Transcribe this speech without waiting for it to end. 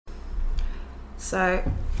So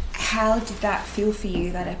how did that feel for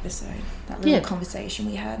you, that episode, that little conversation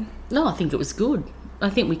we had? No, I think it was good. I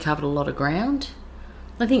think we covered a lot of ground.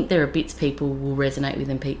 I think there are bits people will resonate with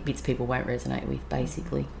and bits people won't resonate with,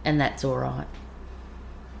 basically, and that's all right.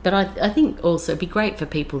 But I think also it'd be great for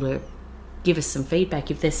people to give us some feedback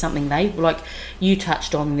if there's something they like. You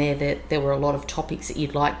touched on there that there were a lot of topics that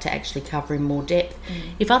you'd like to actually cover in more depth.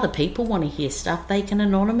 If other people want to hear stuff, they can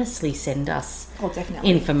anonymously send us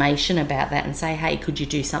information about that and say, hey, could you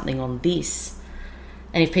do something on this?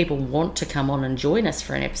 And if people want to come on and join us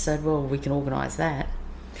for an episode, well, we can organise that.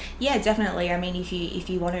 Yeah, definitely. I mean, if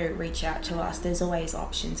you want to reach out to us, there's always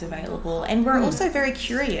options available. And we're also very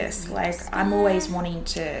curious. Like, I'm always wanting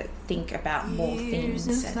to think about more things.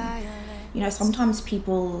 And, you know, sometimes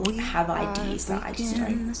people have ideas that I just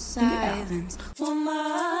don't think about.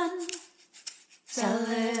 Woman,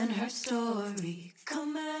 telling her story.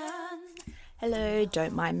 Come on. Hello,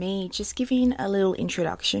 don't mind me. Just giving a little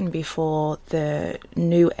introduction before the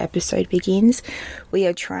new episode begins. We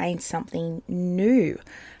are trying something new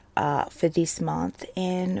for this month,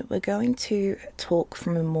 and we're going to talk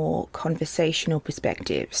from a more conversational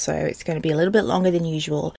perspective. So it's going to be a little bit longer than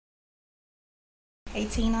usual. Hey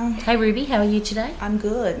Tina. Hey Ruby, how are you today? I'm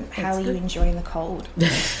good. How are you enjoying the cold?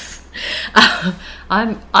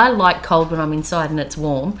 I like cold when I'm inside and it's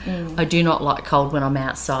warm. I do not like cold when I'm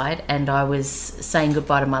outside, and I was saying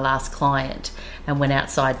goodbye to my last client and went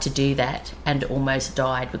outside to do that and almost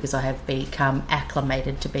died because I have become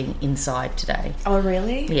acclimated to being inside today. Oh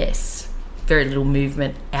really? Yes. Very little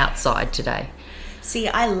movement outside today. See,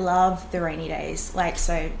 I love the rainy days. Like,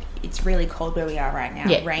 so it's really cold where we are right now,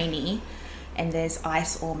 rainy, and there's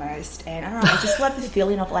ice almost, and I don't know, I just love the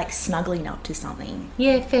feeling of like snuggling up to something.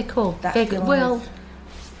 Yeah, fair call. The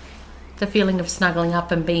feeling of snuggling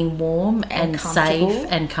up and being warm and safe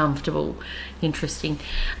and comfortable. Interesting.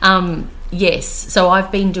 Yes, so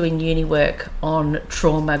I've been doing uni work on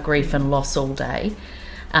trauma, grief and loss all day.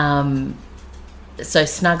 So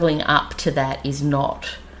snuggling up to that is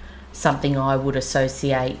not something I would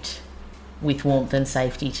associate with warmth and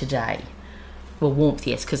safety today. Well, warmth,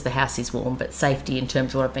 yes, because the house is warm, but safety in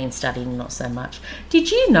terms of what I've been studying, not so much. Did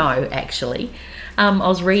you know, actually, I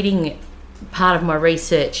was reading, part of my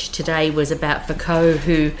research today was about Foucault,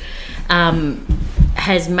 who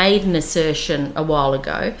has made an assertion a while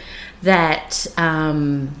ago that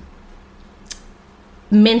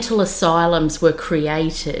mental asylums were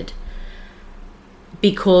created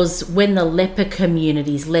because when the leper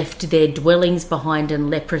communities left their dwellings behind and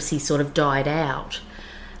leprosy sort of died out,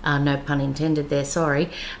 no pun intended there, sorry,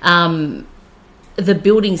 the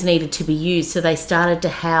buildings needed to be used, so they started to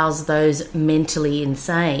house those mentally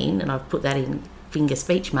insane, and I've put that in finger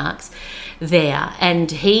speech marks there, and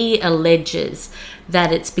he alleges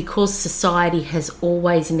that it's because society has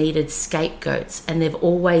always needed scapegoats and they've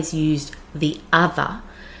always used the other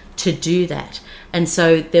to do that. And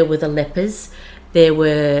so there were the lepers, there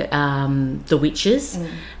were the witches,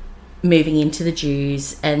 moving into the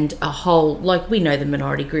Jews, and a whole, like we know the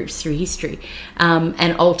minority groups through history,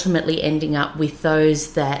 and ultimately ending up with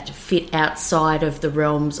those that fit outside of the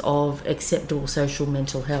realms of acceptable social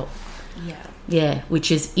mental health. Yeah,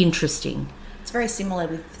 which is interesting. It's very similar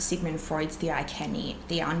with Sigmund Freud's the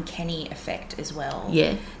uncanny effect as well.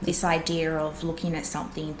 Yeah. This idea of looking at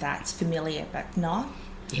something that's familiar but not.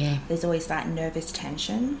 Yeah. There's always that nervous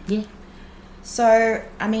tension. Yeah. So,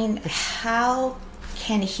 I mean, how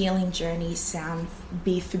can healing journeys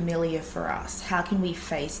be familiar for us? How can we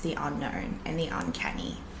face the unknown and the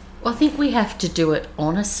uncanny? Well, I think we have to do it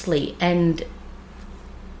honestly, and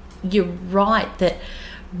you're right that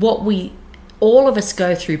all of us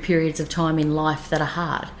go through periods of time in life that are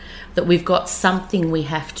hard, that we've got something we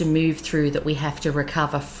have to move through, that we have to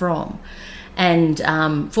recover from. And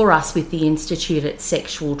for us with the Institute, it's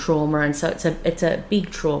sexual trauma, and so it's a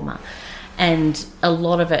big trauma, and a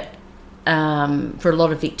lot of it for a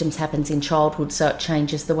lot of victims happens in childhood, so it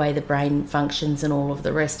changes the way the brain functions and all of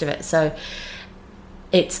the rest of it. So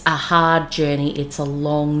it's a hard journey, it's a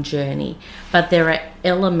long journey, but there are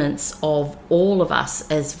elements of all of us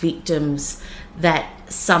as victims that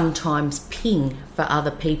sometimes ping for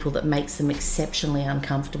other people that makes them exceptionally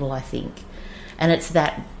uncomfortable, I think. And it's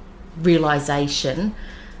that realisation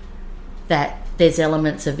that there's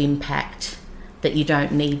elements of impact that you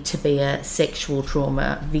don't need to be a sexual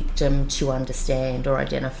trauma victim to understand or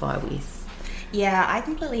identify with. Yeah, I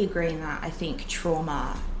completely agree in that. I think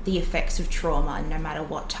trauma, the effects of trauma, no matter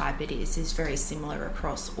what type it is very similar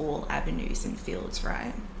across all avenues and fields,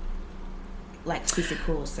 right? Like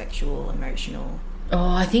physical, sexual, emotional.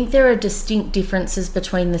 I think there are distinct differences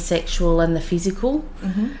between the sexual and the physical.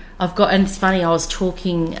 And it's funny, I was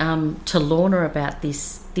talking to Lorna about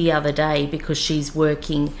this the other day because she's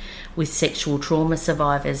working with sexual trauma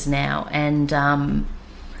survivors now, and I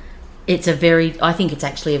think it's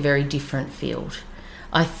actually a very different field.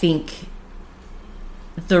 I think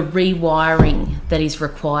the rewiring that is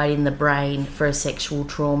required in the brain for a sexual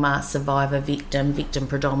trauma survivor, victim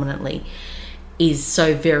predominantly, is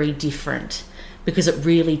so very different, because it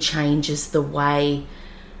really changes the way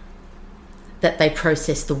that they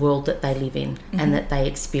process the world that they live in and that they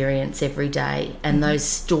experience every day. And those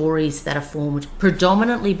stories that are formed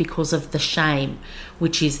predominantly because of the shame,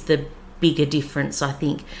 which is the bigger difference, I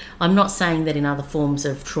think. I'm not saying that in other forms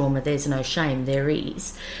of trauma there's no shame, there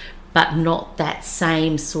is, but not that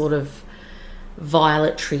same sort of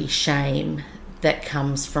violatory shame that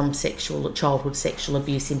comes from childhood sexual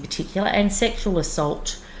abuse in particular, and sexual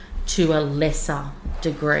assault to a lesser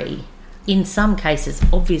degree. In some cases,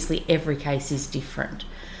 obviously every case is different.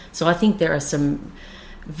 So I think there are some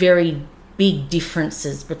very big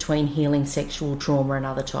differences between healing sexual trauma and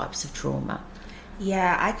other types of trauma.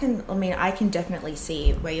 Yeah, I can definitely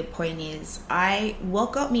see where your point is.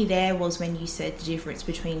 What got me there was when you said the difference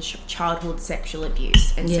between childhood sexual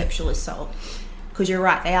abuse and sexual assault. Because you're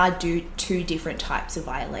right, they are two different types of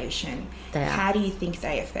violation. They are. How do you think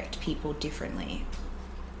they affect people differently?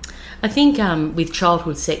 I think with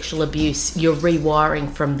childhood sexual abuse, you're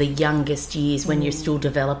rewiring from the youngest years when you're still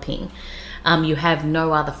developing. You have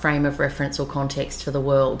no other frame of reference or context for the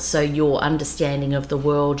world. So your understanding of the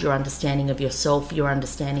world, your understanding of yourself, your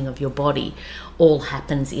understanding of your body all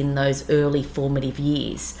happens in those early formative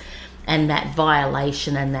years. And that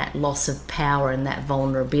violation and that loss of power and that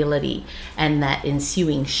vulnerability and that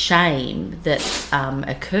ensuing shame that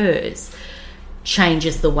occurs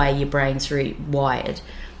changes the way your brain's rewired.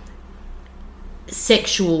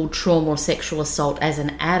 Sexual trauma or sexual assault as an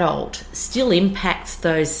adult still impacts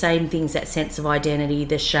those same things, that sense of identity,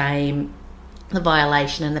 the shame, the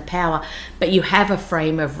violation and the power, but you have a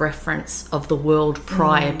frame of reference of the world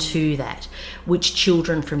prior to that, which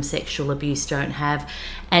children from sexual abuse don't have,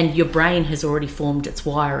 and your brain has already formed its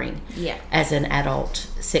wiring as an adult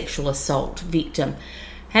sexual assault victim.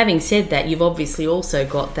 Having said that, you've obviously also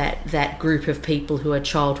got that group of people who are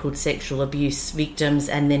childhood sexual abuse victims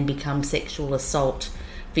and then become sexual assault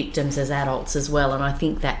victims as adults as well, and I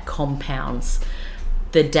think that compounds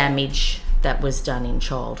the damage that was done in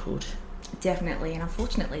childhood. Definitely, and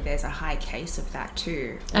unfortunately there's a high case of that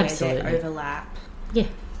too, where Absolutely. they overlap. Yeah.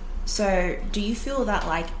 So do you feel that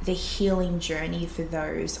the healing journey for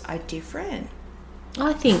those are different?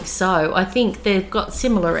 I think so. I think they've got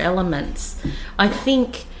similar elements. I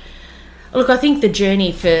think the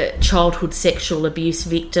journey for childhood sexual abuse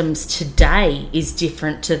victims today is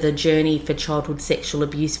different to the journey for childhood sexual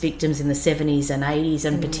abuse victims in the 70s and 80s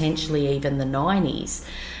and potentially even the 90s.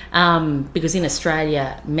 Because in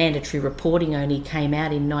Australia, mandatory reporting only came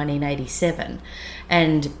out in 1987,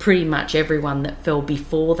 and pretty much everyone that fell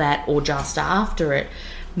before that or just after it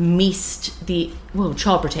missed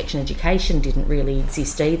child protection education didn't really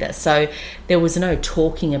exist either, so there was no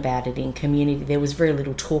talking about it in community. There was very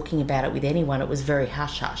little talking about it with anyone. It was very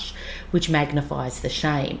hush-hush, which magnifies the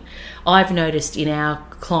shame. I've noticed in our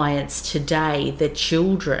clients today, the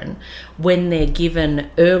children, when they're given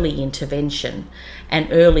early intervention and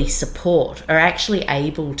early support, are actually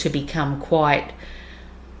able to become quite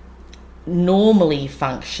normally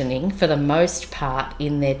functioning for the most part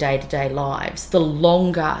in their day-to-day lives. The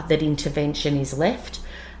longer that intervention is left,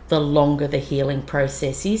 the longer the healing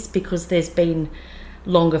process is, because there's been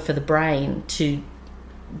longer for the brain to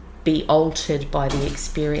be altered by the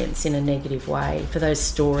experience in a negative way, for those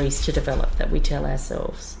stories to develop that we tell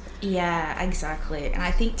ourselves. Yeah, exactly. And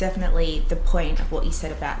I think definitely the point of what you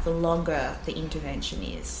said about the longer the intervention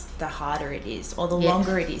is, the harder it is, or the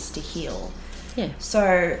longer it is to heal. Yeah.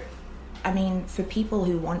 So I mean, for people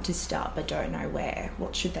who want to start but don't know where,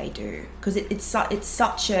 what should they do? Because it's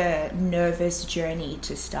such a nervous journey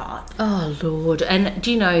to start. Oh, Lord. And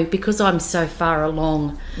do you know, because I'm so far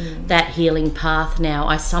along that healing path now,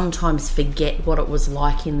 I sometimes forget what it was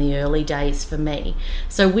like in the early days for me.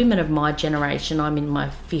 So women of my generation, I'm in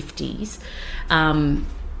my 50s,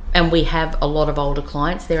 and we have a lot of older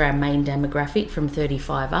clients. They're our main demographic from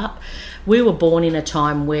 35 up. We were born in a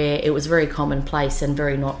time where it was very commonplace and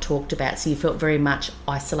very not talked about, so you felt very much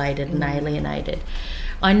isolated and alienated.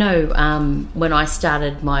 I know when I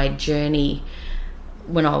started my journey,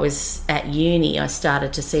 when I was at uni, I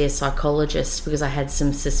started to see a psychologist because I had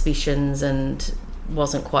some suspicions and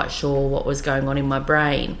wasn't quite sure what was going on in my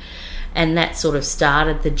brain. And that sort of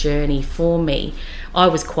started the journey for me. I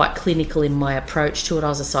was quite clinical in my approach to it. I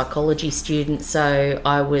was a psychology student, so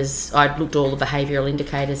I'd looked all the behavioural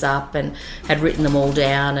indicators up and had written them all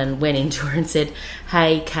down and went into her and said,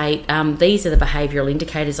 hey, Kate, these are the behavioural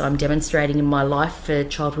indicators I'm demonstrating in my life for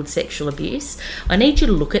childhood sexual abuse. I need you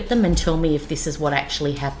to look at them and tell me if this is what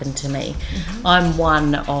actually happened to me. Mm-hmm. I'm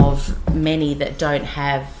one of many that don't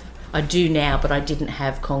have, I do now, but I didn't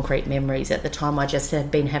have concrete memories. At the time, I just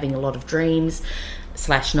had been having a lot of dreams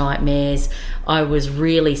 / nightmares. I was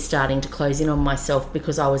really starting to close in on myself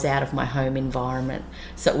because I was out of my home environment.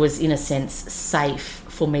 So it was, in a sense, safe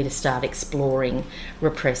for me to start exploring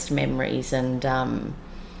repressed memories and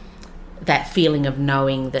that feeling of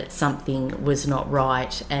knowing that something was not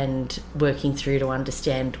right and working through to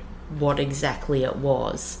understand what exactly it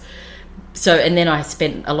was. So, and then I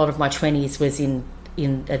spent a lot of my 20s was in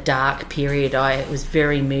a dark period. I was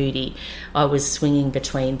very moody. I was swinging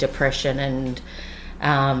between depression and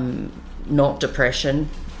not depression.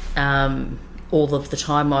 All of the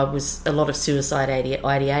time I was a lot of suicide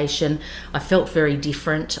ideation. I felt very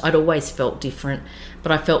different. I'd always felt different,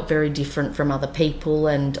 but I felt very different from other people,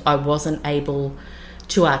 and I wasn't able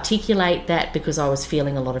to articulate that because I was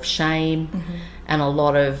feeling a lot of shame and a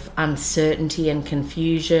lot of uncertainty and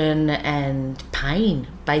confusion and pain,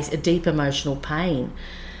 a deep emotional pain.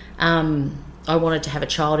 I wanted to have a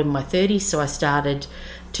child in my 30s, so I started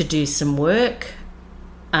to do some work,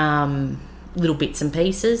 little bits and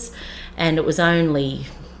pieces, and it was only,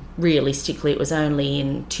 realistically, it was only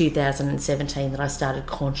in 2017 that I started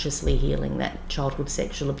consciously healing that childhood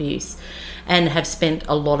sexual abuse, and have spent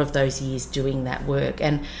a lot of those years doing that work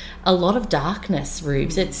and a lot of darkness,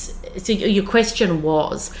 Rubes. So your question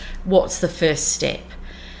was, what's the first step?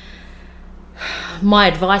 My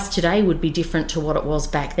advice today would be different to what it was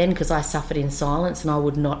back then, because I suffered in silence, and I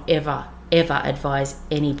would not ever advise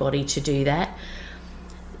anybody to do that.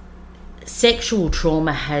 Sexual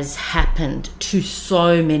trauma has happened to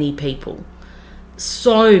so many people,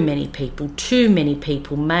 too many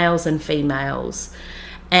people, males and females.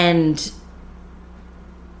 And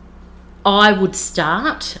I would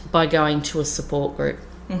start by going to a support group.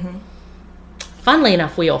 Mm-hmm. Funnily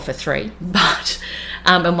enough, we offer 3, but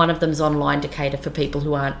and one of them is online Decatur for people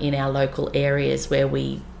who aren't in our local areas where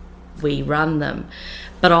we run them.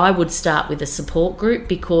 But I would start with a support group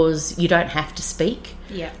because you don't have to speak.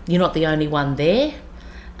 Yeah. You're not the only one there.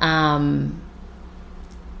 So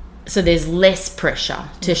there's less pressure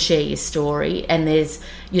to share your story, and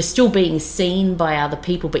you're still being seen by other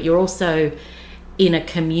people, but you're also in a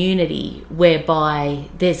community whereby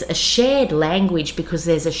there's a shared language because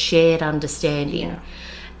there's a shared understanding. Yeah.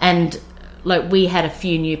 And like, we had a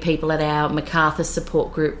few new people at our MacArthur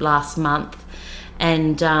support group last month,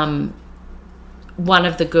 and one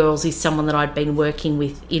of the girls is someone that I'd been working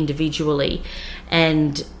with individually,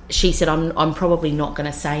 and she said, I'm probably not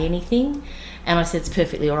going to say anything. And I said, it's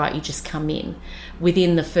perfectly all right, you just come in.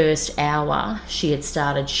 Within the first hour, she had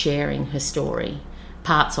started sharing her story,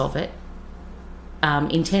 parts of it,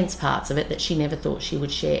 intense parts of it that she never thought she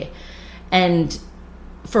would share. And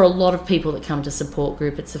for a lot of people that come to support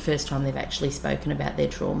group, it's the first time they've actually spoken about their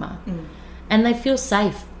trauma. And they feel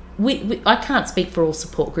safe. I can't speak for all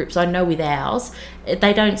support groups. I know with ours,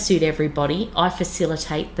 they don't suit everybody. I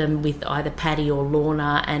facilitate them with either Patty or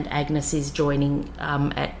Lorna, and Agnes is joining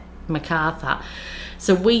at MacArthur.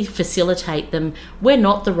 So we facilitate them. We're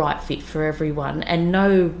not the right fit for everyone, and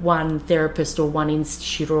no one therapist or one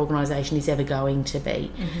institute or organisation is ever going to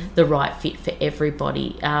be the right fit for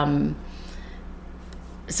everybody.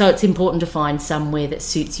 So it's important to find somewhere that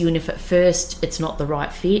suits you, and if at first it's not the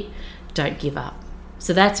right fit, don't give up.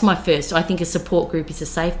 So that's my first. I think a support group is a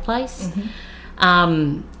safe place.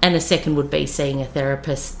 And the second would be seeing a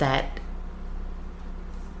therapist that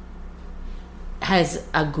has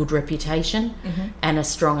a good reputation and a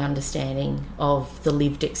strong understanding of the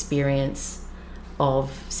lived experience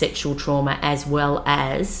of sexual trauma, as well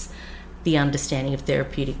as the understanding of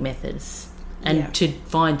therapeutic methods. And to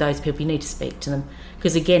find those people, you need to speak to them,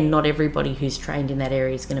 because again, not everybody who's trained in that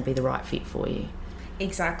area is going to be the right fit for you.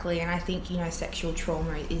 Exactly, and I think, sexual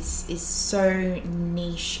trauma is so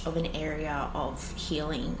niche of an area of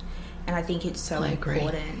healing, and I think it's so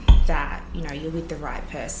important that, you're with the right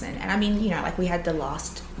person. And I mean, like we had the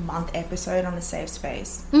last month episode on a safe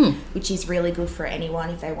space, which is really good for anyone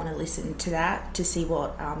if they want to listen to that, to see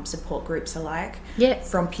what support groups are like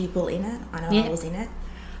from people in it. I know I was in it.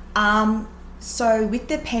 So with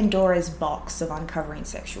the Pandora's box of uncovering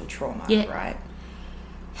sexual trauma, right?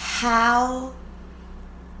 How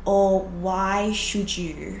or why should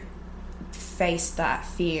you face that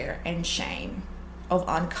fear and shame of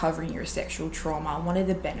uncovering your sexual trauma? What are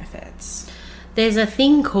the benefits? There's a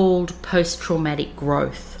thing called post-traumatic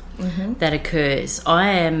growth that occurs. I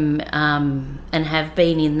am and have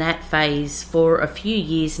been in that phase for a few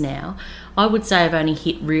years now. I would say I've only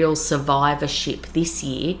hit real survivorship this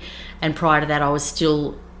year, and prior to that I was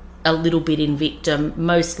still a little bit in victim,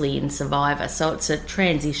 mostly in survivor. So it's a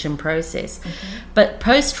transition process. But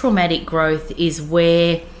post-traumatic growth is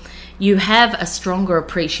where you have a stronger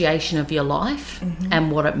appreciation of your life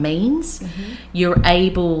and what it means. You're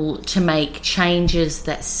able to make changes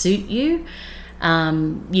that suit you.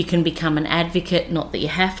 You can become an advocate, not that you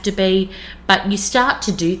have to be, but you start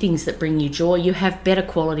to do things that bring you joy. You have better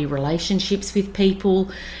quality relationships with people.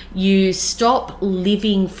 You stop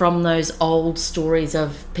living from those old stories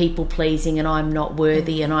of people pleasing and I'm not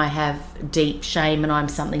worthy and I have deep shame and I'm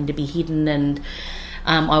something to be hidden and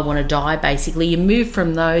I want to die, basically. You move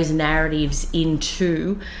from those narratives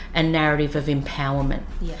into a narrative of empowerment.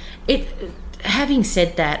 Having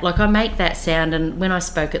said that, like, I make that sound, and when I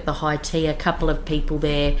spoke at the high tea, a couple of people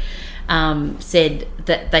there said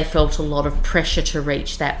that they felt a lot of pressure to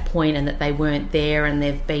reach that point and that they weren't there, and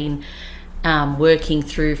they've been working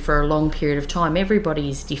through for a long period of time. Everybody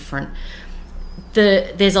is different.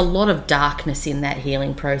 There's a lot of darkness in that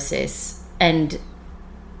healing process, and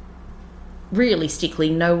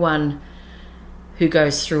realistically, no one who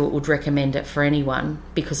goes through it would recommend it for anyone,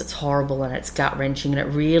 because it's horrible and it's gut-wrenching and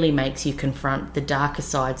it really makes you confront the darker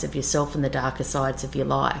sides of yourself and the darker sides of your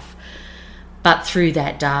life. But through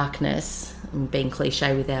that darkness, and being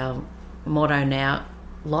cliche with our motto now,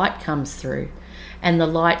 light comes through, and the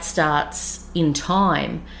light starts in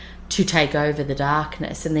time to take over the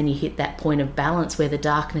darkness, and then you hit that point of balance where the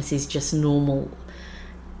darkness is just normal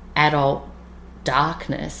adult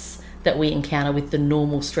darkness that we encounter with the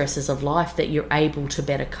normal stresses of life that you're able to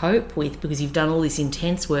better cope with because you've done all this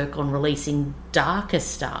intense work on releasing darker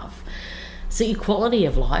stuff. So your quality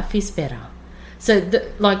of life is better. So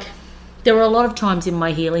there were a lot of times in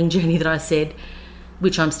my healing journey that I said,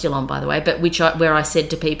 which I'm still on, by the way, but where I said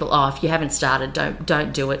to people, if you haven't started,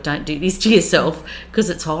 don't do it, don't do this to yourself, because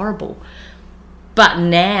it's horrible. But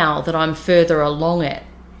now that I'm further along it,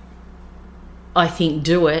 I think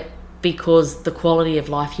do it, because the quality of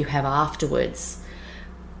life you have afterwards,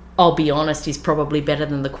 I'll be honest, is probably better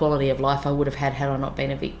than the quality of life I would have had I not been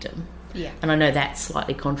a victim. Yeah. And I know that's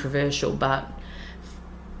slightly controversial, but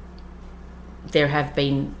there have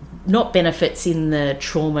been not benefits in the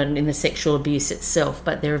trauma and in the sexual abuse itself,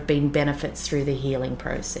 but there have been benefits through the healing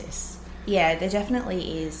process. Yeah, there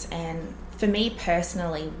definitely is. And for me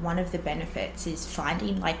personally, one of the benefits is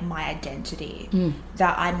finding like my identity,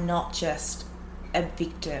 that I'm not just a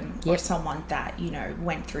victim or someone that,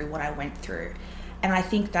 went through what I went through. And I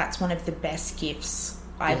think that's one of the best gifts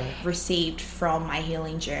I've received from my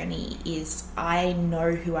healing journey is I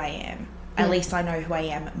know who I am. At least I know who I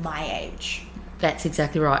am at my age. That's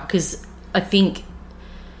exactly right, because I think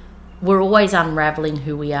we're always unraveling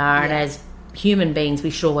who we are, and as human beings we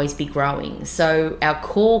should always be growing. So our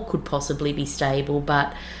core could possibly be stable,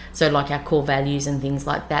 but so like our core values and things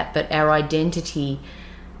like that, but our identity,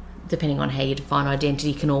 depending on how you define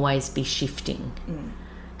identity, can always be shifting.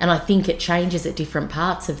 And I think it changes at different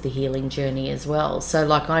parts of the healing journey as well. So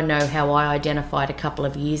like I know how I identified a couple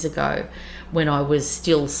of years ago when I was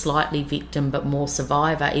still slightly victim but more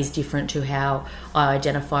survivor is different to how I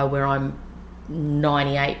identify where I'm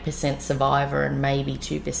 98% survivor and maybe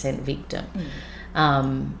 2% victim.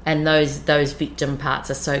 And those victim parts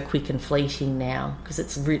are so quick and fleeting now, because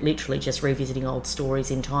it's literally just revisiting old stories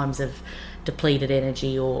in times of depleted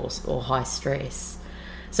energy or high stress.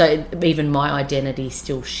 So even my identity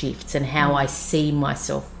still shifts, and how I see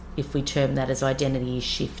myself, if we term that as identity, is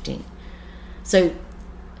shifting. So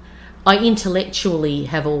I intellectually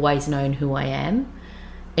have always known who I am.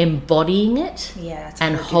 Embodying it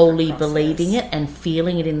and wholly believing it and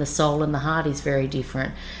feeling it in the soul and the heart is very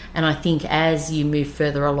different. And I think as you move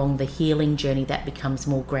further along the healing journey, that becomes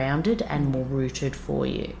more grounded and more rooted for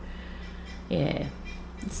you. Yeah.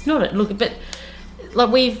 It's not but like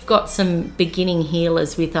we've got some beginning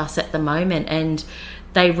healers with us at the moment, and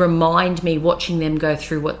they remind me, watching them go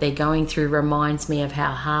through what they're going through reminds me of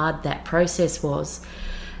how hard that process was,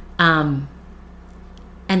 and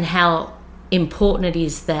how important it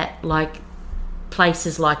is that like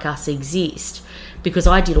places like us exist, because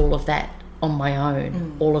I did all of that on my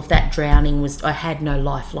own. All of that drowning I had no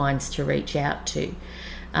lifelines to reach out to,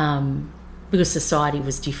 because society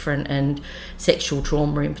was different, and sexual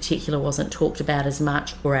trauma in particular wasn't talked about as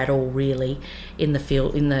much or at all really in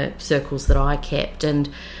the circles that I kept. And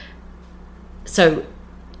so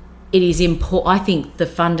it is important. I think the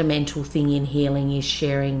fundamental thing in healing is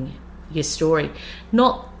sharing your story.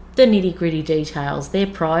 Not the nitty-gritty details. They're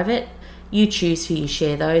private. You choose who you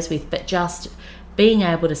share those with, but just being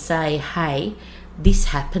able to say, hey, this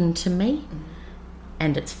happened to me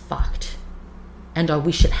and it's fucked. And I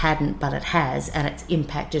wish it hadn't, but it has, and it's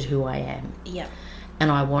impacted who I am. Yeah.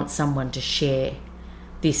 And I want someone to share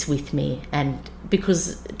this with me. And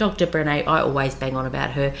because Dr. Brené, I always bang on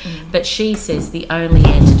about her, but she says the only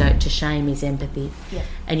antidote to shame is empathy. Yeah.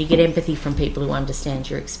 And you get empathy from people who understand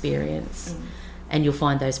your experience. And you'll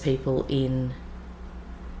find those people in,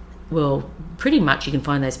 well, pretty much you can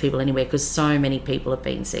find those people anywhere, because so many people have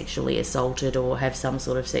been sexually assaulted or have some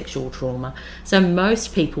sort of sexual trauma. So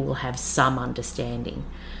most people will have some understanding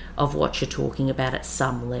of what you're talking about at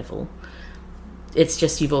some level. It's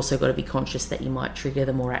just you've also got to be conscious that you might trigger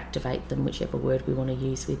them or activate them, whichever word we want to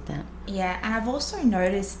use with that. Yeah, and I've also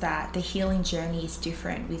noticed that the healing journey is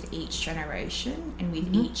different with each generation and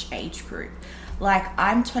with each age group. Like,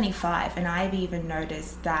 I'm 25, and I've even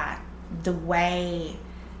noticed that the way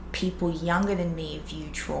people younger than me view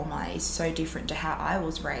trauma is so different to how I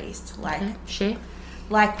was raised. Like, Share.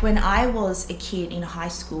 Like, when I was a kid in high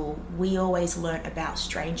school, we always learnt about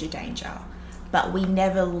stranger danger, but we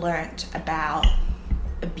never learnt about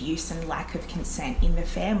abuse and lack of consent in the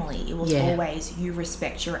family. It was always, you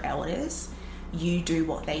respect your elders, you do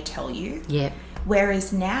what they tell you. Yeah.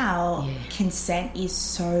 Whereas now, consent is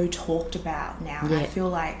so talked about now. And I feel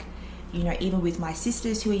like, you know, even with my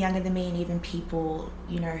sisters who are younger than me, and even people,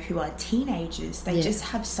 you know, who are teenagers, they just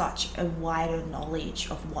have such a wider knowledge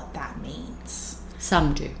of what that means.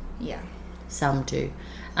 Some do. Yeah. Some do.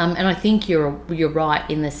 And I think you're right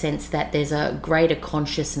in the sense that there's a greater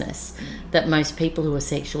consciousness that most people who are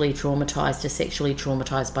sexually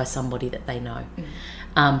traumatized by somebody that they know,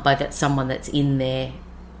 by that someone that's in their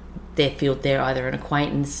field. They're either an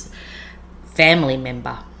acquaintance, family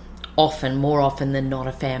member, more often than not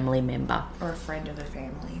a family member, or a friend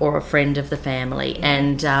of the family,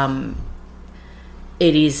 and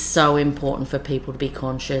it is so important for people to be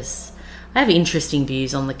conscious. I have interesting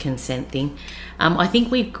views on the consent thing. I think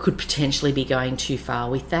we could potentially be going too far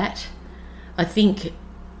with that. I think,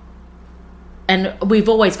 and we've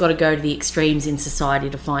always got to go to the extremes in society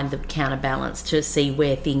to find the counterbalance, to see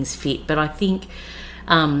where things fit. But I think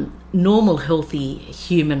normal, healthy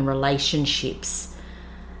human relationships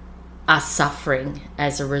are suffering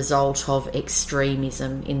as a result of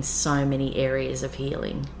extremism in so many areas of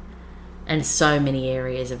healing and so many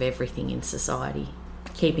areas of everything in society.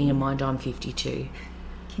 Keeping in mind I'm 52.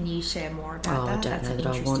 Can you share more about that? I don't know that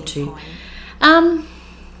I want to. Point.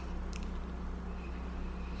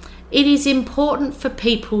 It is important for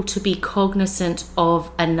people to be cognizant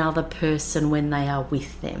of another person when they are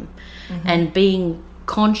with them, and being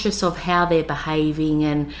conscious of how they're behaving,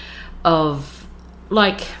 and of,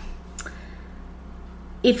 like,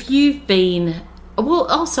 if you've been, well,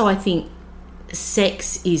 also I think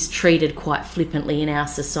sex is treated quite flippantly in our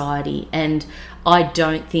society, and I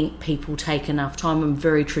don't think people take enough time. I'm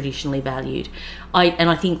very traditionally valued.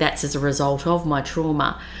 I think that's as a result of my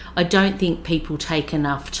trauma. I don't think people take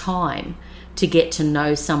enough time to get to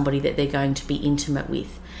know somebody that they're going to be intimate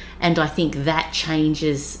with. And I think that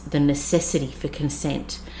changes the necessity for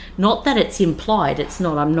consent. Not that it's implied, it's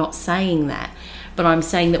not, I'm not saying that. But I'm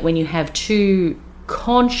saying that when you have two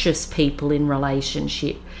conscious people in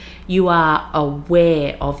relationship, you are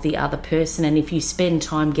aware of the other person, and if you spend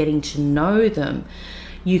time getting to know them,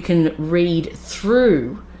 you can read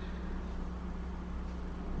through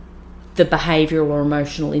the behavioural or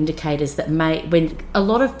emotional indicators that when a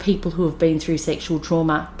lot of people who have been through sexual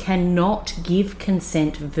trauma cannot give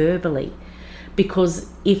consent verbally, because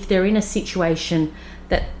if they're in a situation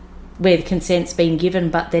where the consent's been given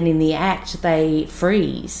but then in the act they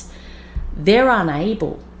freeze, they're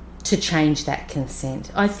unable to change that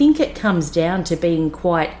consent. I think it comes down to being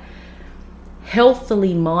quite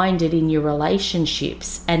healthily minded in your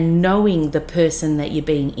relationships and knowing the person that you're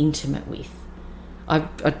being intimate with.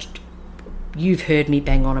 You've heard me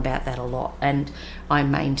bang on about that a lot, and I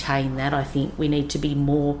maintain that. I think we need to be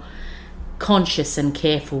more conscious and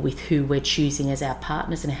careful with who we're choosing as our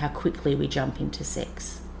partners and how quickly we jump into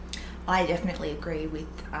sex. I definitely agree with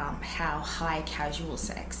how high casual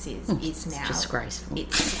sex is now. It's disgraceful.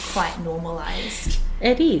 It's quite normalised.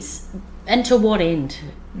 It is. And to what end?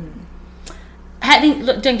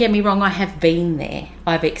 Look, don't get me wrong, I have been there.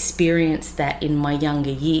 I've experienced that in my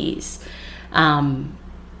younger years. And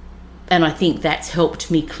I think that's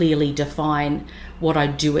helped me clearly define what I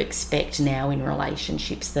do expect now in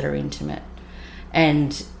relationships that are intimate.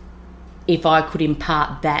 And if I could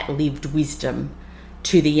impart that lived wisdom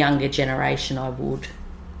to the younger generation, I would.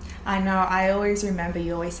 I know. I always remember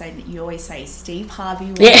you always say Steve Harvey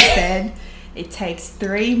once said it takes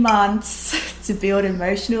 3 months to build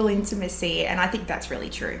emotional intimacy, and I think that's really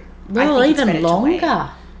true. Well, even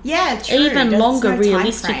longer. Yeah, true. Even longer,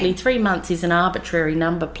 realistically. 3 months is an arbitrary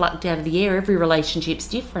number plucked out of the air. Every relationship's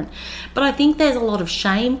different. But I think there's a lot of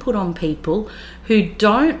shame put on people who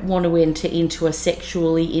don't want to enter into a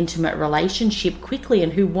sexually intimate relationship quickly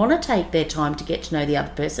and who want to take their time to get to know the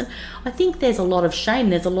other person. I think there's a lot of shame.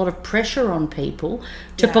 There's a lot of pressure on people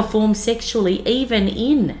to perform sexually, even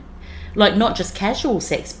in, like, not just casual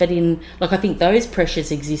sex, but in, like, I think those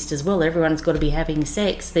pressures exist as well. Everyone's got to be having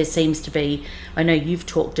sex. There seems to be, I know you've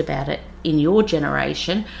talked about it in your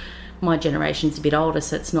generation. My generation's a bit older,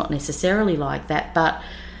 so it's not necessarily like that, but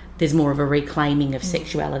there's more of a reclaiming of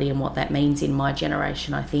sexuality and what that means in my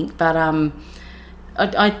generation, I think. But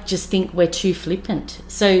I just think we're too flippant.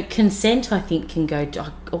 So consent, I think, can go,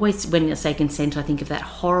 always when I say consent, I think of that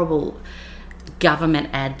horrible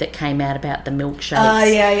government ad that came out about the milkshakes. Oh,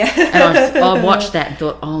 yeah. And I watched that and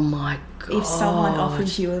thought, oh my God. If someone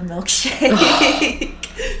offers you a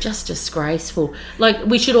milkshake. Just disgraceful. Like,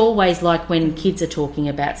 we should always, like when kids are talking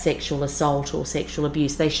about sexual assault or sexual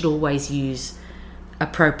abuse, they should always use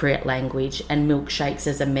appropriate language, and milkshakes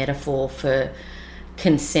as a metaphor for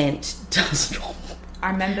consent does not I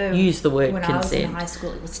remember use the word when consent. I was in high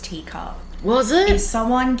school, it was teacup. Was it? If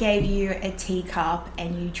someone gave you a teacup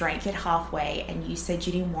and you drank it halfway and you said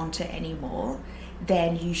you didn't want it anymore,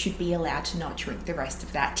 then you should be allowed to not drink the rest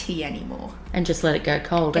of that tea anymore. And just let it go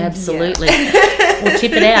cold, absolutely. Or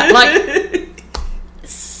tip it out. Like,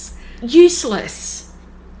 it's useless.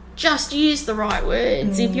 Just use the right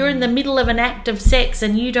words. If you're in the middle of an act of sex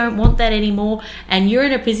and you don't want that anymore and you're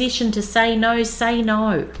in a position to say no, say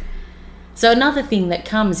no. So another thing that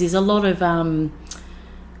comes is a lot of, not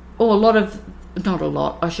a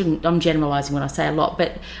lot, I'm generalising when I say a lot,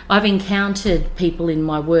 but I've encountered people in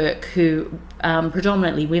my work who,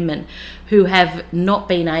 predominantly women, who have not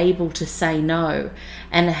been able to say no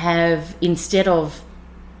and have, instead of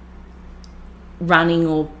running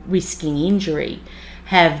or risking injury,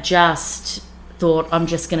 have just thought, I'm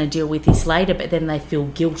just going to deal with this later, but then they feel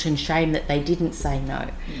guilt and shame that they didn't say no.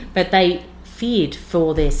 But they feared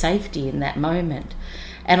for their safety in that moment.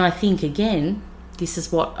 And I think, again, this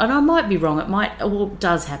is what, and I might be wrong, it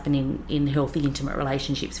does happen in healthy intimate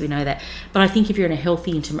relationships, we know that, but I think if you're in a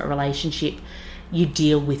healthy intimate relationship, you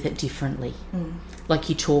deal with it differently. Like,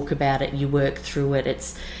 you talk about it, you work through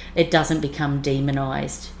it. It doesn't become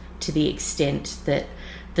demonized to the extent that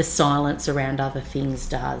the silence around other things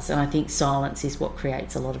does. And I think silence is what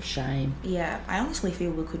creates a lot of shame. Yeah, I honestly feel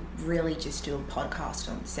we could really just do a podcast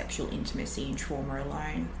on sexual intimacy and trauma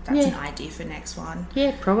alone. That's an idea for next one.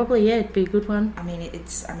 Yeah, probably, it'd be a good one. I mean,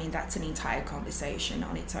 that's an entire conversation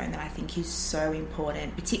on its own that I think is so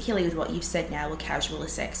important, particularly with what you've said now, where casual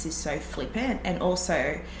sex is so flippant. And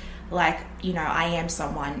also, like, you know, I am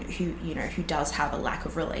someone who does have a lack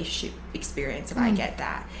of relationship experience, and I get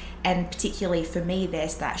that. And particularly for me,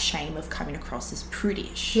 there's that shame of coming across as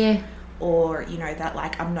prudish. Yeah. Or, you know, that,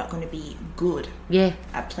 like, I'm not going to be good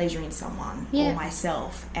at pleasuring someone or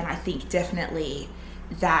myself. And I think definitely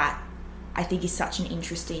that, I think, is such an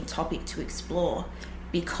interesting topic to explore,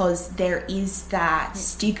 because there is that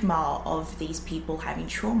stigma of these people having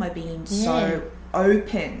trauma being so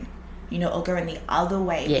open, you know, or going the other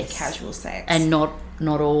way with casual sex. And not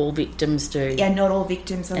all victims do. Yeah, not all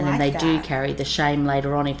victims are like that. And then they do carry the shame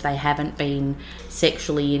later on if they haven't been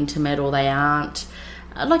sexually intimate, or they aren't.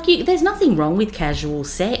 There's nothing wrong with casual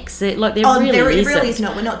sex. There really is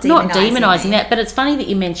not. We're not demonising that. But it's funny that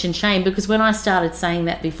you mentioned shame, because when I started saying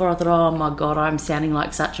that before, I thought, oh my God, I'm sounding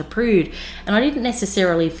like such a prude. And I didn't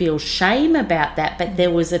necessarily feel shame about that, but there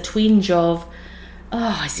was a twinge of,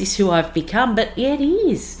 oh, is this who I've become? But yeah, it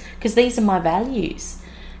is, because these are my values.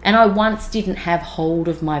 And I once didn't have hold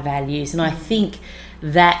of my values. And I think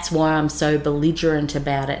that's why I'm so belligerent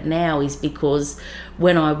about it now, is because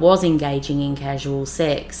when I was engaging in casual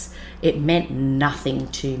sex, it meant nothing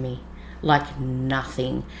to me, like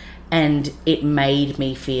nothing. And it made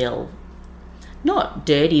me feel not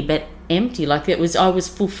dirty, but empty. Like, I was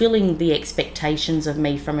fulfilling the expectations of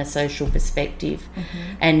me from a social perspective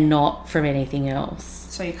and not from anything else.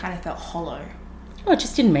 So you kind of felt hollow. Oh, it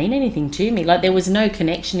just didn't mean anything to me. Like, there was no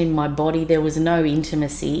connection in my body. There was no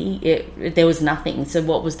intimacy. There was nothing. So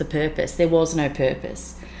what was the purpose? There was no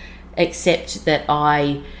purpose, except that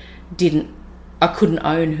I couldn't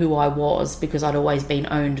own who I was, because I'd always been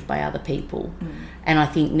owned by other people. And I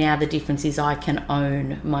think now the difference is I can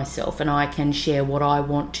own myself, and I can share what I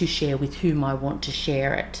want to share with whom I want to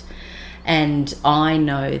share it. And I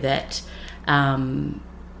know that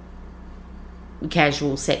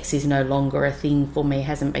casual sex is no longer a thing for me,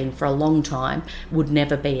 hasn't been for a long time, would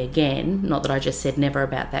never be again. Not that I just said never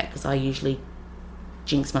about that, because I usually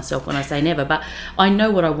jinx myself when I say never, but I know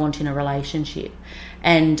what I want in a relationship,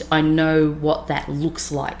 and I know what that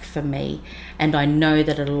looks like for me, and I know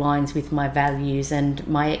that it aligns with my values and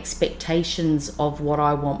my expectations of what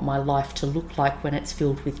I want my life to look like when it's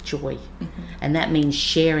filled with joy. And that means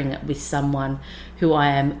sharing it with someone who I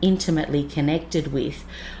am intimately connected with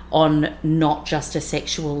on not just a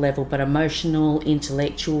sexual level, but emotional,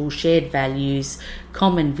 intellectual, shared values,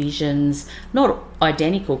 common visions, not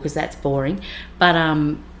identical because that's boring, but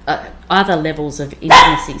other levels of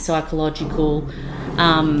intimacy, psychological,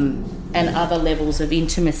 and other levels of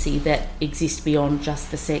intimacy that exist beyond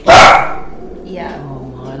just the sex. Yeah. Oh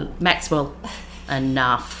my, Maxwell,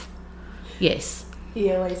 enough. Yes. He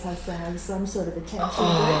always has to have some sort of attention,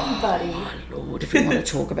 buddy. Oh Lord, if you want to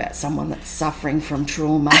talk about someone that's suffering from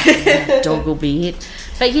trauma, that dog will be it.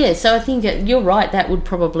 But yeah, so I think you're right, that would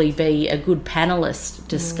probably be a good panelist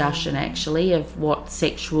discussion actually of what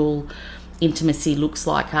sexual intimacy looks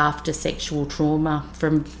like after sexual trauma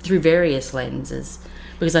through various lenses,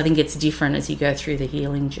 because I think it's different as you go through the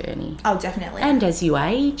healing journey. Oh, definitely. And as you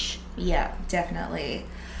age. Yeah, definitely.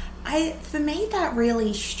 For me, that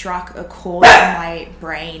really struck a chord in my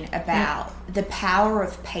brain about the power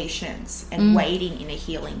of patience and waiting in a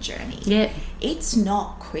healing journey. Yeah. It's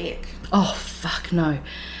not quick. Oh, fuck no.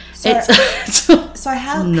 So, It's so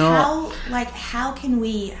how not. how can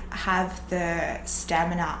we have the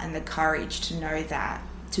stamina and the courage to know that,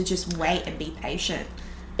 to just wait and be patient?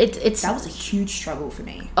 That was a huge struggle for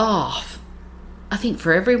me. Oh, I think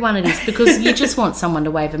for everyone it is, because you just want someone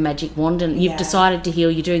to wave a magic wand, and you've decided to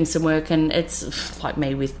heal, you're doing some work, and it's like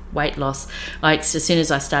me with weight loss. As soon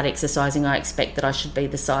as I start exercising, I expect that I should be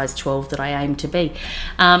the size 12 that I aim to be.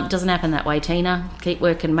 Doesn't happen that way, Tina. Keep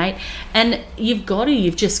working, mate. And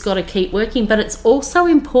you've just got to keep working, but it's also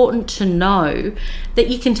important to know that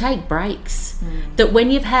you can take breaks, that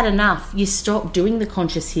when you've had enough, you stop doing the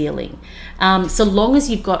conscious healing. So long as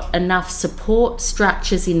you've got enough support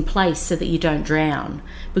structures in place so that you don't drown,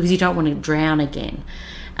 because you don't want to drown again.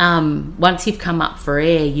 Once you've come up for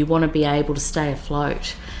air, you want to be able to stay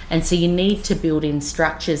afloat. And so you need to build in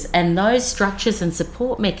structures, and those structures and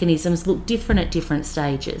support mechanisms look different at different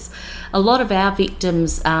stages. A lot of our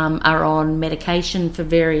victims are on medication for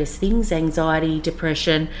various things, anxiety,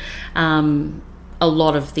 depression, a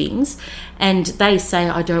lot of things, and they say,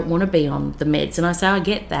 I don't want to be on the meds. And I say, I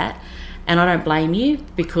get that, and I don't blame you,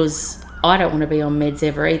 because I don't want to be on meds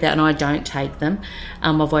ever either, and I don't take them.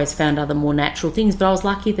 I've always found other more natural things, but I was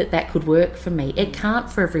lucky that could work for me. It can't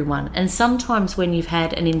for everyone, and sometimes when you've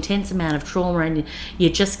had an intense amount of trauma and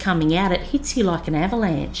you're just coming out, it hits you like an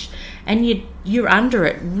avalanche, and you're under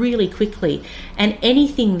it really quickly. And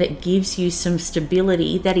anything that gives you some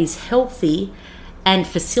stability that is healthy and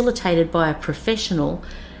facilitated by a professional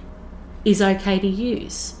is okay to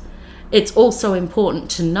use. It's also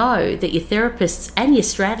important to know that your therapists and your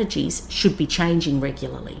strategies should be changing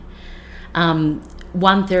regularly.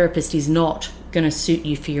 One therapist is not going to suit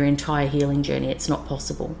you for your entire healing journey. It's not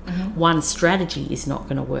possible. One strategy is not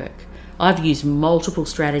going to work. I've used multiple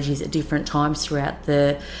strategies at different times throughout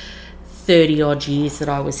the 30-odd years that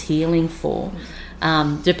I was healing for.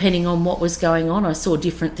 Depending on what was going on, I saw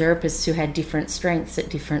different therapists who had different strengths at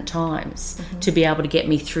different times to be able to get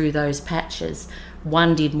me through those patches.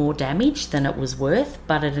 One did more damage than it was worth,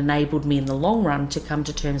 but it enabled me in the long run to come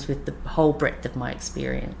to terms with the whole breadth of my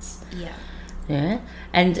experience. Yeah.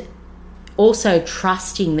 And also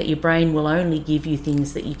trusting that your brain will only give you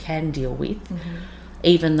things that you can deal with,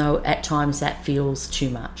 even though at times that feels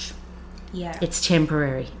too much. Yeah. It's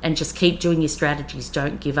temporary, and just keep doing your strategies.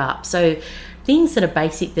 Don't give up. So things that are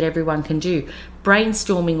basic that everyone can do,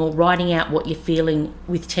 brainstorming or writing out what you're feeling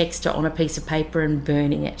with text on a piece of paper and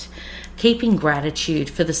burning it. Keeping gratitude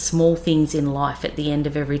for the small things in life at the end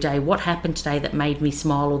of every day. What happened today that made me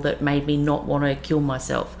smile or that made me not want to kill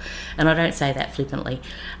myself? And I don't say that flippantly.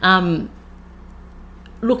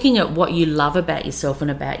 Looking at what you love about yourself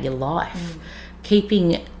and about your life.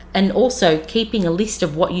 And also keeping a list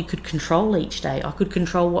of what you could control each day. I could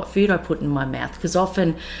control what food I put in my mouth, because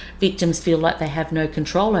often victims feel like they have no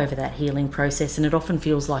control over that healing process, and it often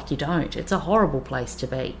feels like you don't. It's a horrible place to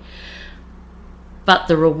be. But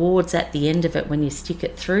the rewards at the end of it when you stick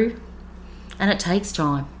it through, and it takes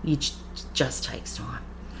time. It just takes time.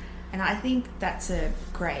 And I think that's a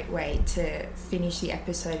great way to finish the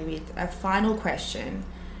episode with a final question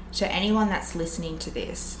to anyone that's listening to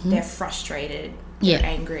this. They're frustrated, they're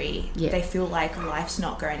angry, they feel like life's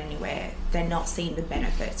not going anywhere, they're not seeing the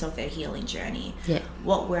benefits of their healing journey.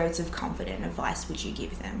 What words of comfort and advice would you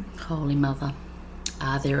give them? Holy Mother,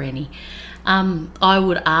 Are there any? I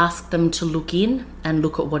would ask them to look in and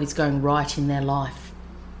look at what is going right in their life,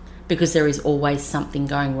 because there is always something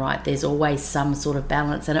going right. There's always some sort of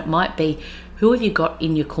balance, and it might be, who have you got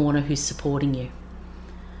in your corner who's supporting you?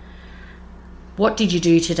 What did you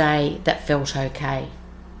do today that felt okay?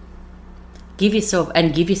 Give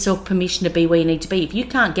yourself permission to be where you need to be. If you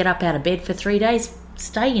can't get up out of bed for 3 days,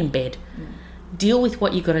 stay in bed. Deal with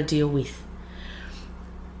what you've got to deal with.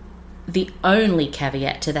 The only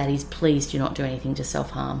caveat to that is, please do not do anything to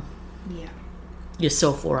self-harm. Yeah.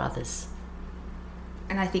 Yourself or others.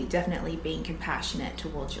 And I think definitely being compassionate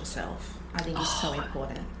towards yourself, I think is so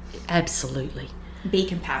important. Absolutely. Be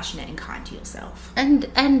compassionate and kind to yourself.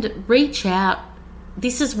 And reach out.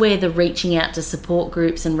 This is where the reaching out to support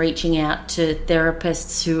groups and reaching out to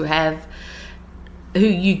therapists who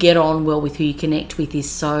you get on well with, who you connect with, is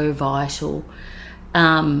so vital.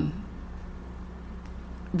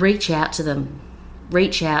 Reach out to them.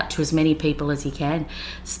 Reach out to as many people as you can.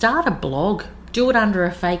 Start a blog. Do it under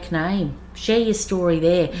a fake name. Share your story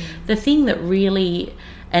there. The thing that really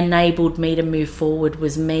enabled me to move forward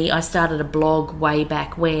was I started a blog way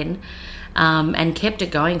back when, and kept it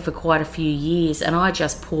going for quite a few years, and I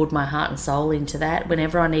just poured my heart and soul into that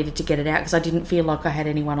whenever I needed to get it out, because I didn't feel like I had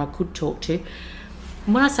anyone I could talk to.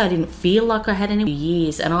 And when I say I didn't feel like I had any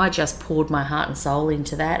years, and I just poured my heart and soul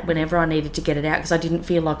into that whenever I needed to get it out, because I didn't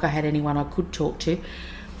feel like I had anyone I could talk to.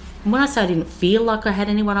 And when I say I didn't feel like I had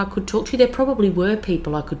anyone I could talk to, there probably were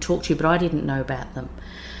people I could talk to, but I didn't know about them.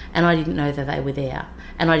 And I didn't know that they were there.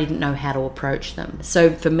 And I didn't know how to approach them.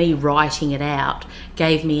 So for me, writing it out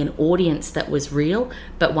gave me an audience that was real,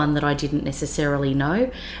 but one that I didn't necessarily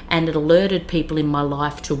know. And it alerted people in my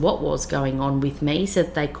life to what was going on with me so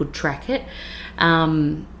that they could track it.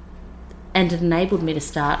 And it enabled me to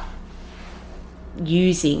start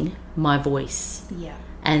using my voice. Yeah.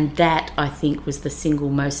 And that, I think, was the single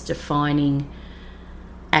most defining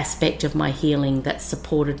aspect of my healing that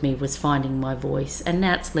supported me, was finding my voice. And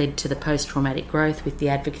that's led to the post-traumatic growth with the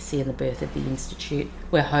advocacy and the birth of the Institute,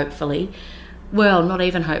 where hopefully, well, not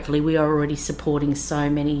even hopefully, we are already supporting so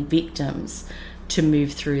many victims to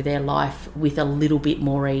move through their life with a little bit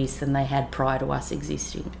more ease than they had prior to us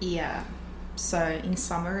existing. Yeah. So in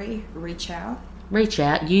summary, reach out. Reach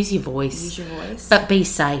out, use your voice. Use your voice. But be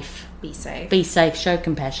safe. Be safe. Be safe, show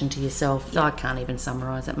compassion to yourself. Yeah. I can't even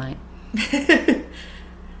summarise it, mate.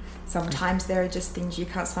 Sometimes there are just things you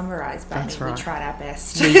can't summarise, but That's right. We tried our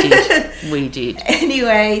best. We did. We did.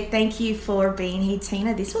 Anyway, thank you for being here,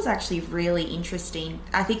 Tina. This was actually really interesting.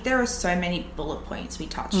 I think there are so many bullet points we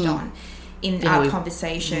touched on in our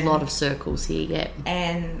conversation. A lot of circles here, yeah.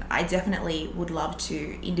 And I definitely would love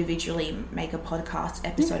to individually make a podcast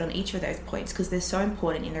episode on each of those points, because they're so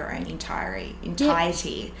important in their own entirety.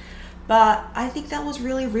 Yep. But I think that was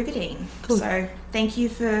really riveting. Cool. So thank you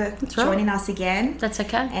for joining us again. That's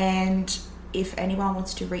okay. And if anyone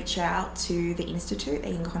wants to reach out to the Institute,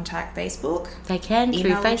 they can contact Facebook. They can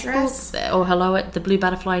through Facebook or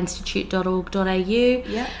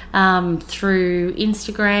hello@thebluebutterflyinstitute.org.au. Yeah. Through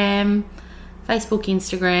Instagram, Facebook,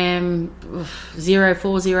 Instagram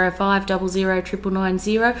 0405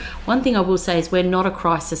 000990. One thing I will say is we're not a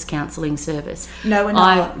crisis counselling service. No, we're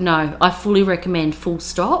not. I fully recommend Full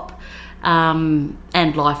Stop.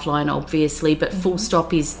 And Lifeline, obviously, but Full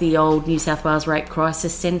Stop is the old New South Wales Rape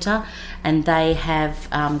Crisis Centre, and they have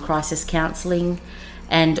crisis counselling,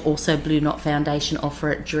 and also Blue Knot Foundation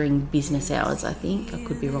offer it during business hours, I think. I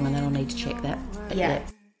could be wrong on that, I'll need to check that. But yeah.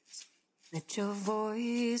 Let your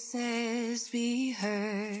voices be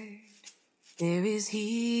heard. There is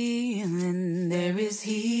healing, there is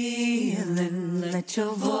healing. Let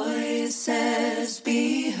your voices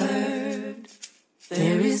be heard.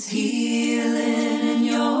 There is healing in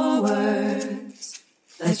your words.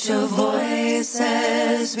 Let your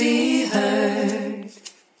voices be heard.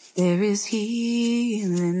 There is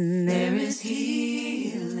healing, there is healing.